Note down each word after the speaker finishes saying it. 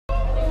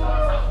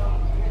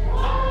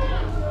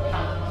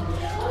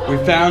We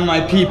found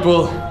my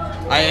people.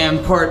 I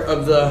am part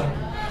of the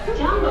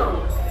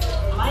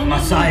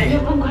Maasai.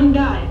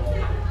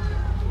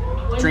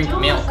 Drink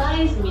milk.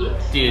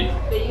 Dude,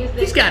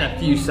 he's got a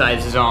few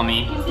sizes on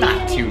me.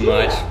 Not too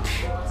much.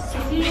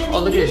 Oh,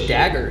 look at his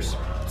daggers.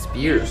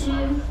 Spears.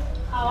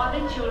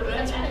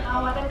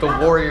 The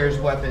warrior's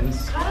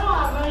weapons.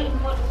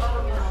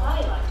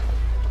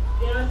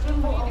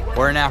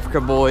 We're in Africa,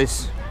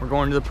 boys. We're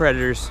going to the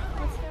predators.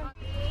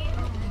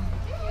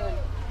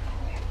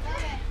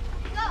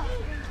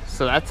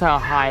 So that's how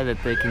high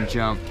that they can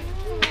jump.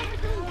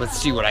 Let's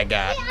see what I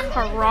got.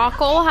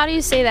 Caracal? How do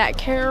you say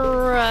that?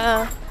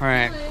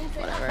 Alright.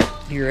 Whatever.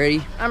 You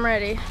ready? I'm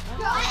ready.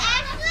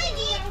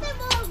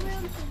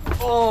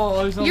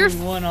 Oh, there's only Your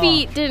one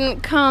feet off.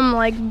 didn't come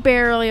like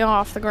barely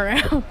off the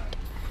ground.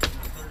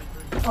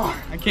 Oh,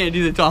 I can't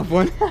do the top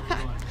one.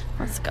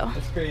 Let's go.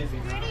 That's crazy.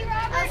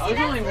 I was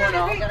only one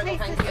off.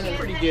 That's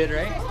pretty good,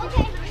 right?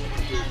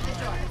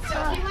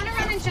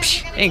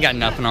 Ain't got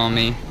nothing on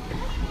me.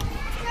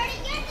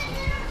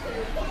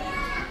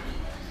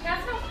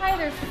 That's how high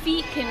their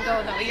feet can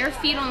go, though. Your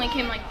feet only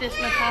came like this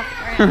much off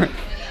the ground.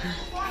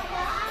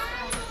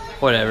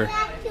 Whatever.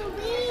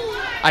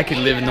 I could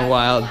live in the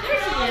wild.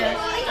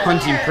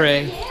 Hunting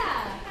prey.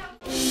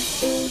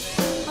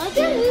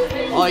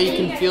 Oh, you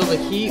can feel the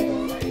heat.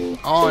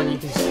 Oh, and you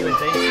can see what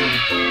they see.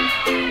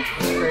 It's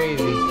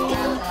crazy.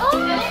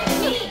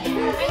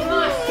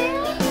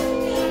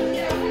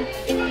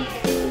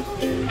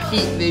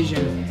 Heat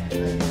vision.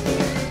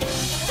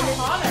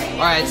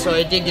 Alright, so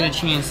I did get a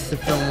chance to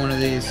film one of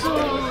these.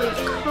 Holy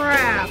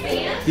crap.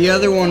 The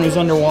other one was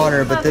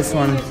underwater, but this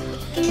one...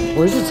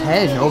 Where's its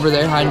head? Over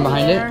there, hiding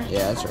behind it?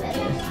 Yeah, that's right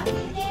there.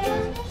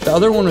 The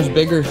other one was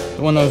bigger,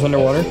 the one that was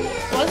underwater.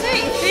 Was it,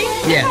 you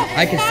think? Yeah,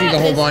 I can see the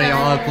whole body.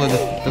 I'll upload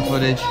the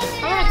footage. I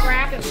want to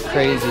grab it. It's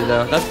crazy,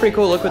 though. That's pretty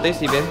cool. Look what they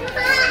see, babe.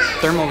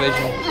 Thermal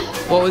vision.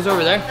 What was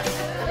over there?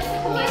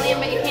 Chameleon,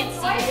 but you can't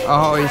see it.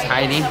 Oh, he's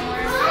hiding.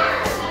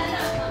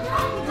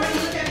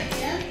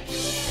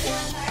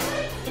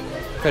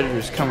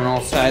 Predators come in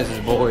all sizes,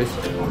 boys.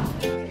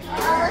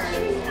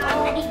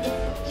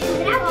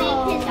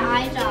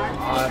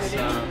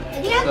 Awesome.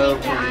 So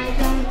cool.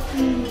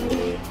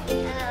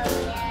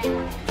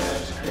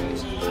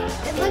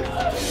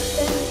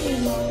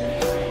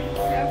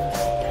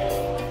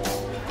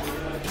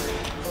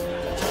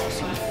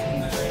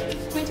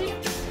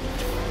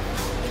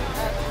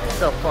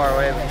 So far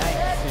away, but I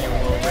can see him a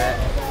little bit.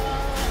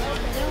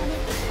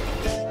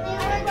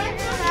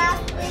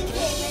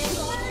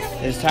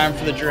 It's time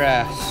for the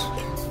giraffes.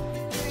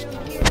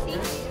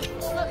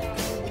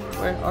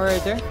 Where? Oh,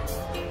 right there.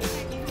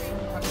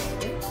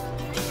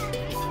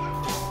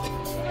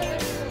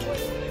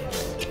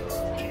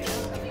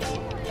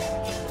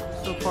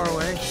 So far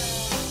away.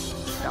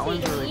 That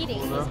one's really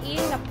cool, though. He's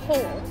eating a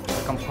pole.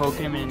 Like I'm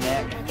poking him in the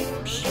neck.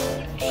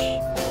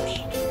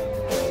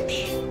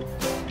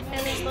 And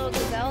there's little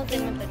gazelles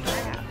in with the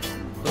giraffe.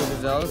 Little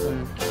gazelles,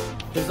 and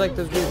there's like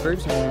those weird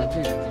birds in there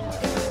too.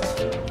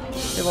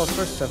 They have all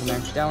sorts of stuff in there.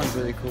 That one's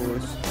really cool.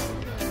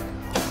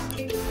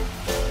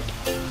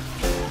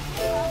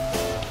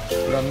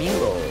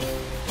 Flamingo.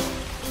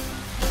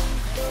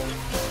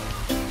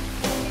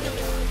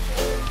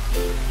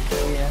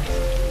 Yeah.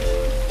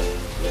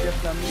 Look at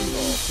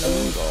flamingo.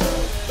 Flamingo.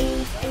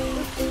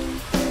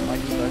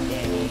 Ladybug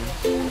Danny.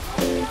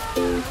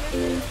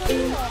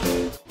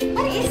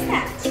 What is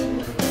that?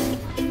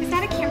 Is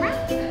that a camera?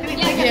 I mean,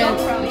 like Yeah. a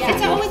GoPro. Yeah.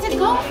 It's always a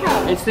GoPro.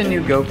 It's the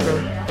new GoPro.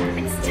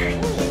 It's tiny.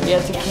 Yeah,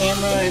 it's a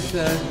camera. It's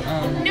a.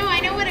 No, I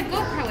know what a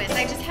GoPro is.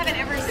 I just haven't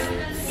ever seen.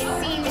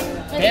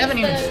 They have an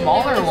even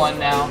smaller one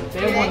now.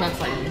 They have one that's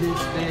like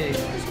this big.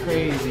 It's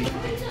crazy.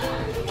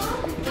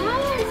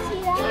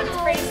 It's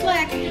pretty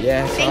slick.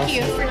 Yeah. It's Thank awesome.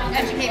 you for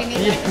educating me.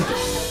 Yeah.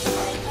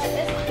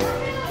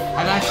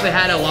 I've actually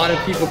had a lot of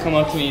people come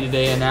up to me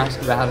today and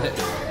ask about it.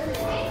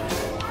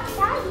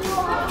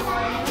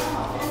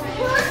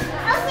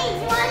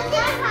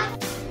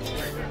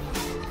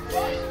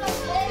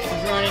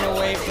 He's running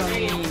away from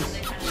me.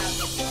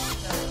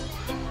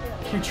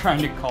 You're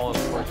trying to call a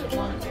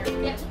porcupine.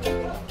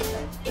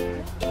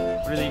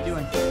 What are they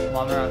doing?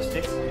 Lobbing around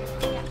sticks?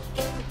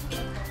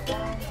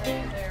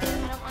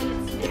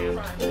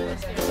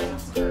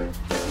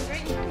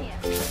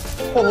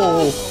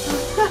 Oh!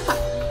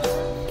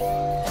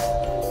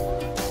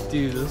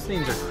 Dude, those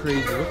things are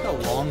crazy. Look how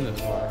long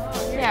those are.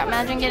 Yeah,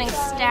 imagine getting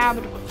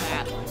stabbed with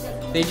that.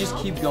 They just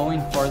keep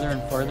going farther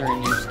and farther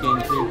in your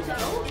skin, too.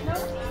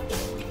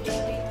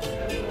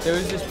 There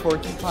was this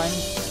porcupine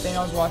thing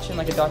I was watching,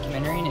 like a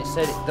documentary, and it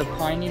said the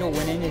pine needle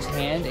went in his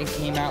hand and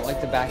came out like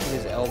the back of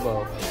his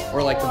elbow,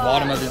 or like the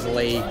bottom of his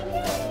leg.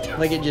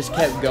 Like it just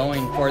kept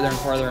going farther and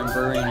farther and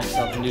burying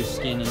itself into his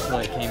skin until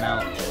it came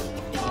out.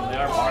 They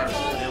are barbed.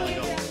 They only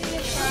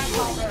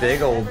go.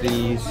 Big old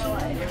bees.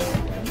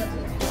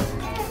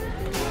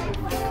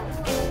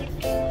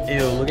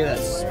 Ew, look at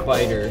that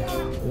spider.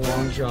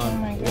 Long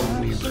John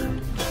Weaver.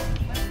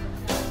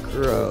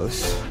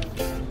 Gross.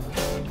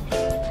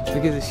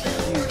 Look at this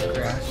huge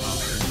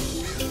grasshopper.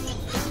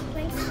 I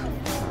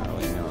don't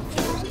really know if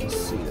you guys can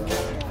see them.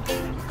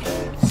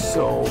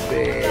 so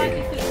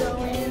big.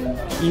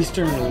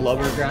 Eastern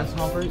lubber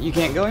grasshopper. You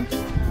can't go in?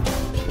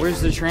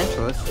 Where's the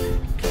tarantulas?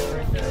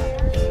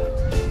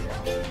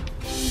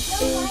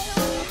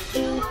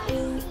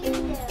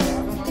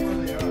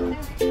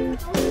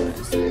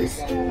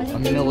 A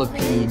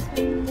millipede.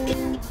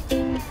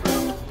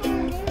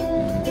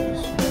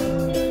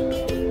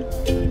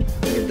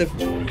 Look at the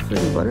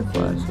pretty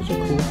butterflies. Such a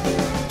cool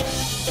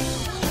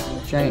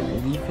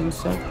giant leaf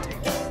insect.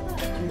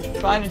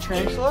 Find a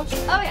tarantula?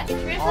 Oh yeah,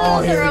 tarantulas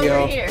Oh, here are we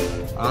go. over here.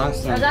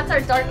 Awesome. Oh, that's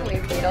our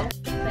dark-winged beetle.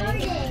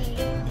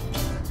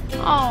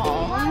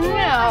 Oh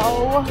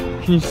no.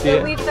 Can you see So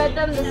it? we fed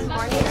them this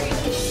morning.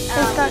 It's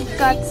got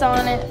guts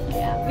on it.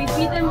 Yeah. We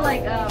feed them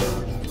like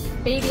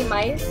baby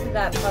mice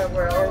that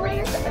were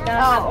already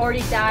have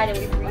already died, and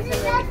we freeze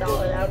them and we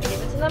thaw it out and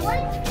give it to them.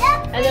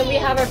 And then we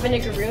have our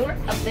vinegaroon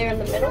up there in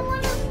the middle.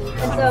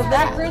 And so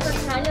vinegaroons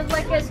are kind of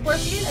like a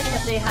scorpion,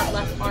 except they have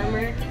less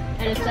armor.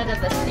 And instead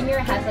of a stinger,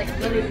 it has like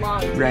really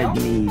long Red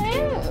tail. meat. You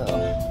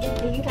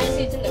can kind of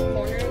see it's in the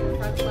corner, in the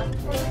front left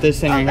corner. This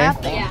thing right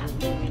here? Yeah.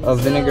 A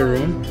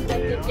vinegaroon?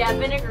 Yeah,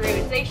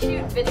 vinegaroons. They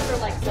shoot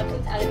vinegar-like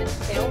substance out of its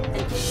tail and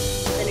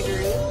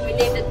vinegaroon. We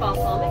named it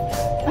balsamic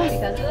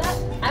because of that.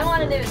 I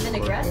want to name it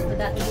vinaigrette, but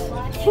that doesn't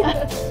fly.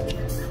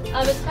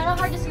 It's kind of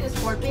hard to see the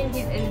scorpion.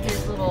 He's in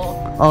his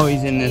little... Oh,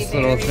 he's in this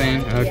little area.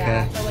 thing? Okay.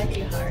 Yeah, so it might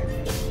be hard.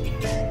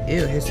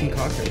 Ew, hissing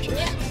cockroaches.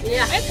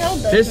 Yeah, I told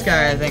them. This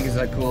guy I think is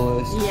the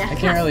coolest. Yeah. I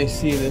can't really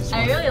see this I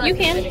one. really like You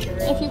can,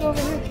 vinegaroon. if you go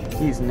over here.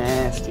 He's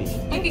nasty.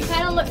 You can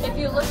kind of look, if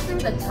you look through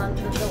the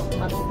little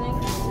tunnel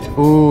thing.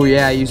 Ooh,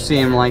 yeah, you see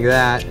him like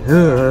that.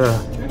 Ugh.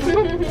 We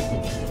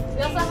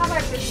also have our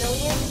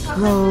Brazilian.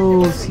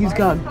 Gross, he's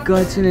got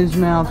guts in his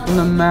mouth from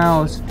the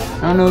mouse.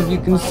 I don't know if you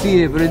can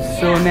see it, but it's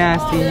so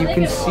nasty. You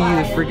can see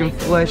the freaking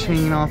flesh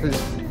hanging off his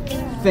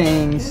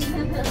fangs.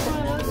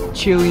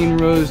 Chilean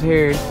rose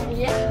hair.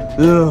 Yeah.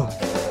 Ugh.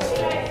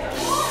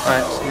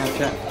 Alright,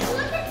 Snapchat.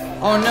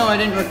 Oh no, I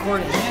didn't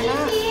record it.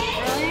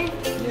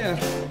 Yeah.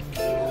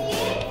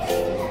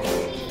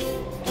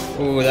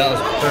 Ooh, that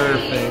was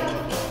perfect.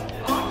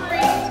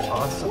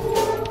 Awesome.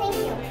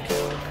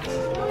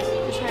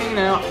 Just hanging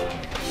out.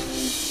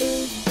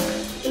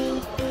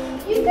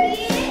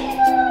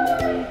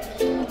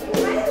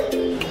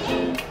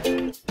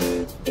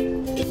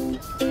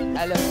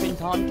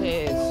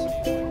 Elephantantes.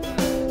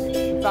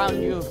 We found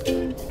you.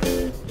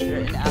 You're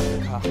in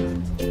Africa.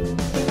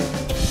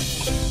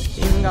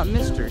 They even got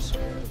misters.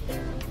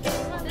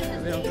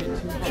 They don't get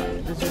too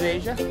hot. This is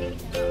Asia?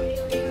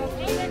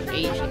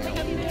 Asia.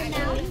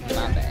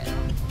 My bad.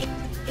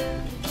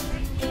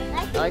 I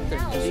like their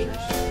beach.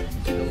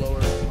 See the lower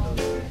lip.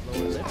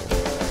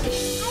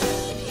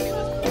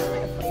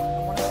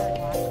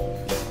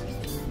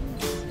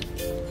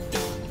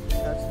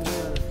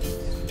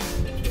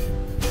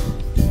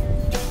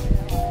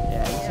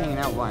 Yeah, he's hanging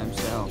out by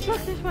himself.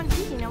 Look, there's one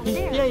eating over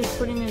there. Yeah, he's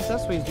putting his,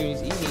 that's what he's doing.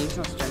 He's eating. He's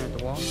not staring at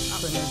the wall. He's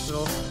putting his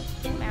little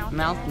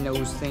mouth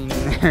nose thing in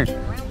there.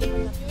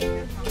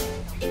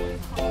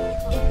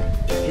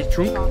 His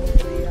trunk.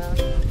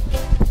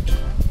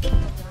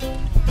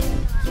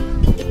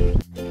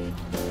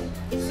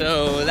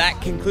 So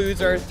that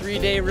concludes our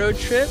 3-day road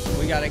trip.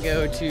 We gotta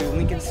go to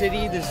Lincoln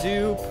City, the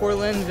zoo,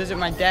 Portland, visit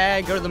my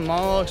dad, go to the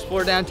mall,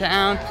 explore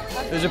downtown.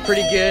 It was a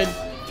pretty good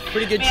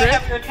May I trip.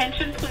 have your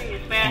attention,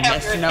 please? May I have your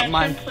Messing up attention,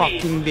 my please?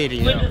 fucking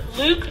video. Would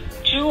Luke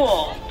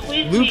Jewell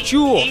please Luke meet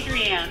Jewell.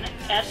 Adrienne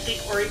at the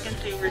Oregon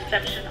Zoo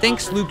reception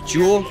Thanks, office. Luke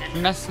Jewell, for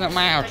messing up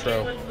my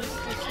outro. Would Luke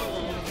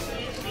Jewell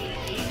please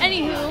meet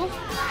Anywho.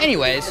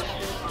 Anyways,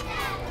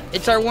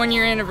 it's our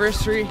 1-year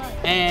anniversary,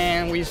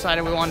 and we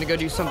decided we wanted to go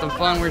do something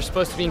fun. We were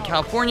supposed to be in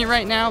California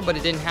right now, but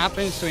it didn't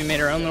happen, so we made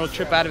our own little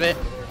trip out of it.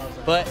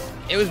 But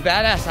it was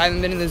badass. I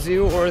haven't been in the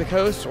zoo or the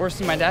coast or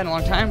seen my dad in a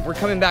long time. We're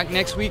coming back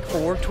next week for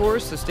work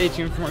tours, so stay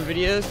tuned for more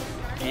videos.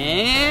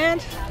 And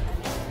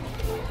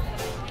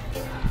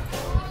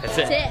that's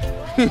it.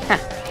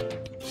 That's it.